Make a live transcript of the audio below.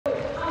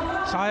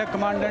सहायक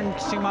कमांडेंट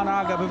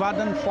सीमानाग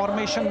अभिवादन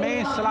फॉर्मेशन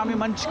में सलामी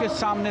मंच के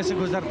सामने से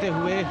गुजरते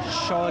हुए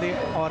शौर्य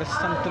और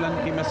संतुलन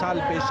की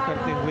मिसाल पेश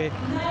करते हुए,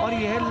 और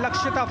यह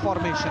लक्ष्यता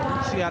फॉर्मेशन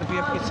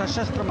सीआरपीएफ की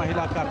सशस्त्र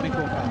महिला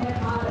कार्मिकों का,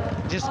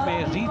 जिसमें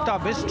रीता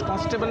बिस्ट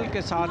कांस्टेबल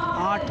के साथ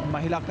 8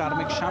 महिला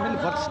कार्मिक शामिल,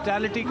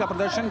 वर्सटैलिटी का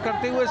प्रदर्शन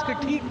करते हुए इसके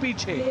ठीक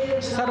पीछे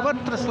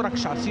सर्वत्र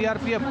सुरक्षा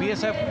सीआरपीएफ,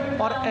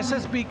 बीएसएफ और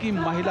एसएसबी की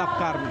महिला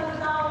कार्मिक।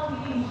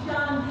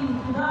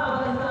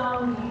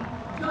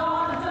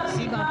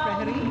 Seema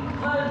Prahari,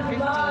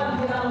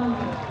 15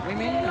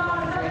 women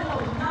along with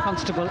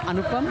Constable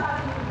Anupam,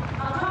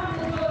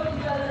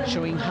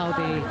 showing how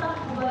they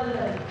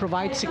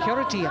provide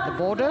security at the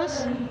borders.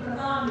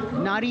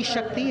 Naari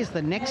Shakti is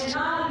the next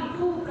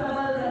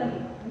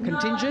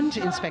contingent,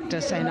 Inspector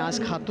Sainaz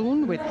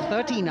Khatun with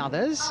 13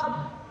 others,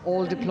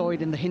 all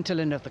deployed in the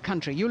hinterland of the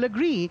country. You'll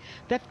agree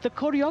that the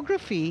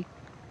choreography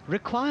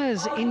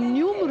requires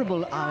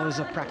innumerable hours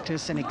of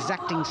practice and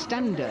exacting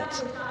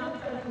standards.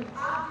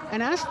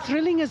 And as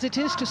thrilling as it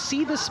is to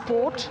see the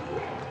sport,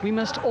 we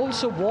must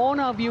also warn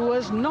our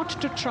viewers not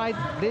to try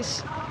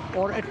this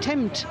or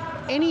attempt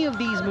any of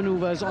these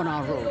maneuvers on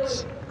our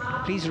roads.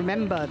 Please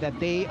remember that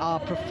they are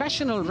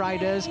professional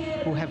riders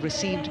who have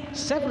received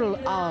several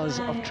hours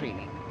of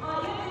training.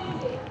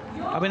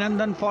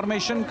 अभिनंदन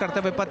formation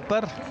कर्तव्य पथ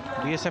पर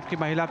BSF की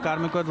महिला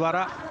कार्मिकों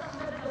द्वारा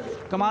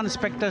कमान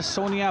inspector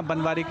Sonia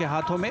Banwari के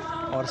हाथों में,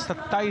 और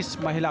 27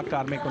 महिला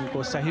कार्मिक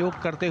उनको सहयोग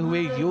करते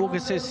हुए योग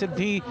से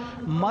सिद्धि,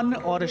 मन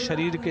और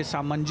शरीर के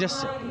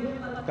सामंजस्य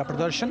का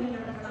प्रदर्शन।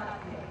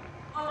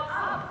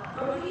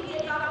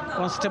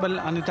 कांस्टेबल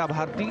अनिता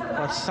भारती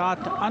और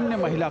 7 अन्य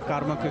महिला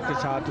कार्मिकों के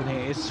साथ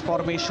उन्हें इस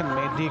फॉर्मेशन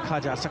में देखा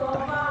जा सकता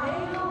है।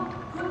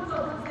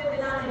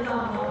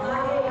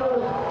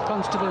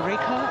 Constable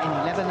Rekha and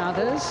 11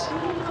 others,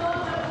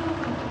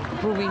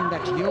 proving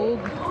that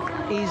yoga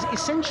is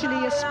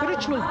essentially a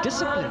spiritual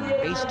discipline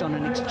based on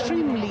an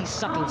extremely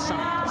subtle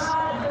science.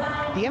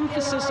 The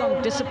emphasis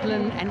on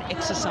discipline and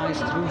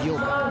exercise through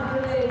yoga.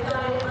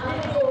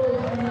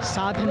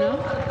 Sadhana,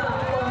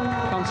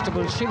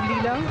 Constable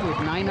Shivleela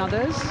with 9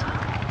 others,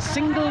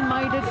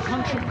 single-minded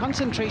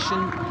concentration,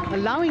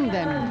 allowing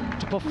them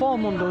to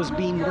perform on those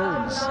beam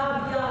roles.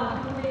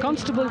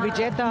 Constable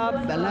Vijeta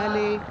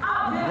Balale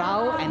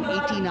Rao and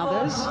 18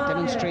 others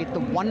demonstrate the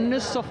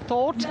oneness of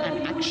thought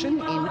and action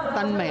in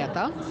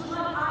Tanmayata.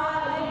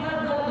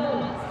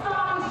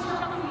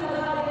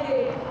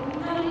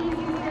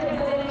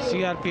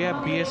 CRPF,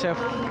 BSF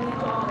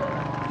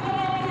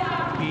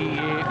की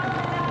ये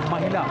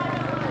महिला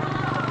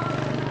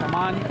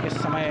कमान इस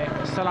समय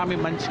सलामी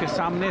मंच के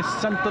सामने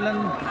संतुलन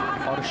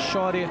और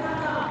शौर्य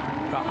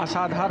का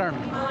असाधारण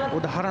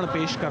उदाहरण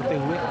पेश करते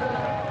हुए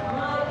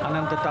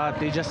अनंतता,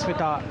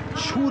 तेजस्विता,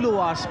 छू लो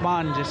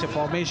आसमान जैसे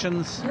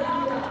फॉर्मेशंस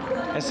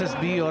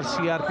एसएसबी और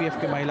सीआरपीएफ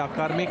के महिला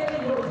कार्मिक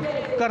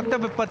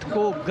कर्तव्य पथ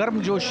को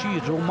गर्मजोशी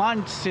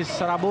रोमांच से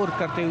सराबोर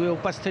करते हुए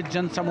उपस्थित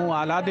जनसमूह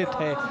आह्लादित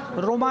है,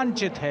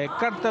 रोमांचित है,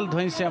 करतल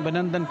ध्वनि से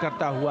अभिनंदन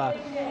करता हुआ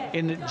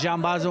इन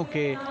जांबाजों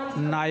के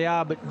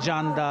नायाब,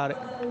 जानदार,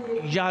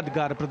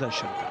 यादगार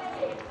प्रदर्शन का।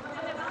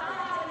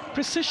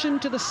 Precision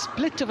to the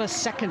split of a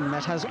second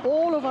that has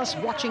all of us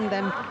watching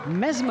them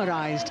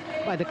mesmerized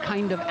by the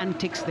kind of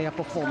antics they are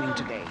performing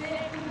today.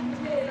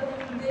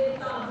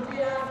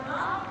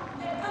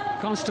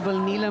 Constable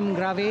Neelam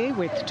Grave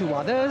with 2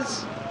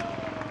 others,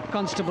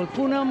 Constable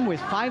Poonam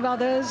with 5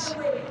 others,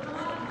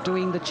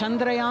 doing the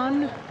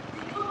Chandrayaan.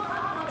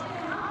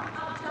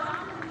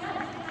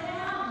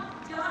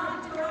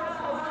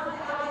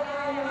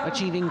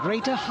 Achieving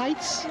greater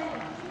heights,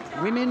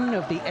 women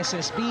of the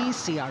SSB,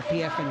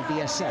 CRPF and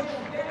BSF.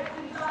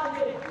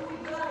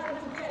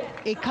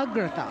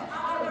 Ekagrata,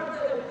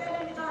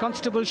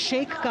 Constable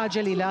Sheikh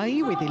Kajal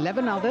Ilahi with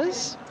 11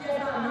 others,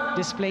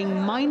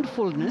 displaying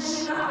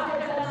mindfulness,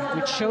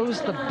 which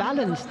shows the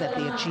balance that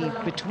they achieve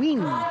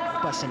between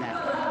personnel.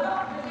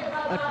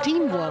 A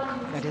teamwork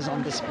that is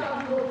on display.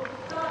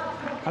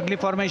 अगली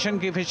formation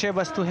की विषय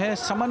वस्तु है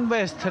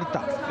समन्वय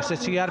स्थिरता। इसे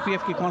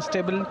CRPF की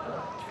constable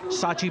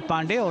साची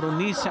पांडे और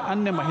 19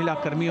 अन्य महिला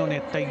कर्मियों ने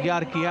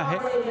तैयार किया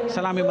है।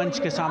 सलामी मंच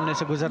के सामने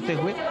से गुजरते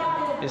हुए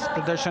इस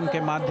प्रदर्शन के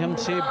माध्यम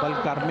से बल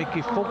कार्मिक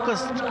की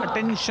फोकस्ड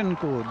अटेंशन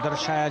को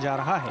दर्शाया जा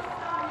रहा है,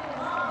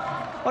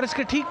 और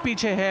इसके ठीक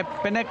पीछे है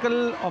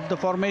पिनेकल ऑफ द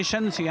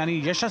फॉर्मेशंस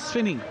यानी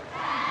यशस्विनी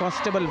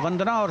कांस्टेबल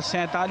वंदना और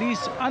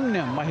 47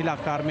 अन्य महिला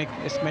कार्मिक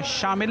इसमें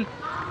शामिल।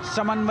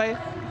 समन्वय,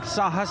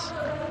 साहस,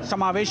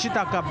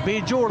 समावेशिता का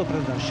बेजोड़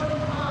प्रदर्शन।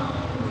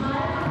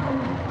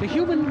 The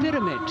human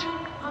pyramid,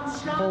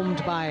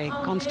 formed by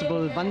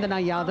Constable Vandana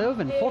Yadav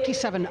and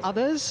 47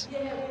 others,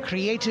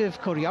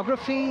 creative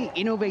choreography,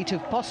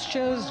 innovative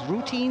postures,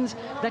 routines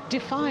that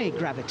defy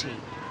gravity,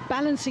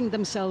 balancing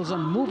themselves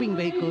on moving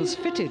vehicles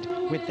fitted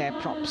with their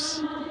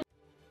props.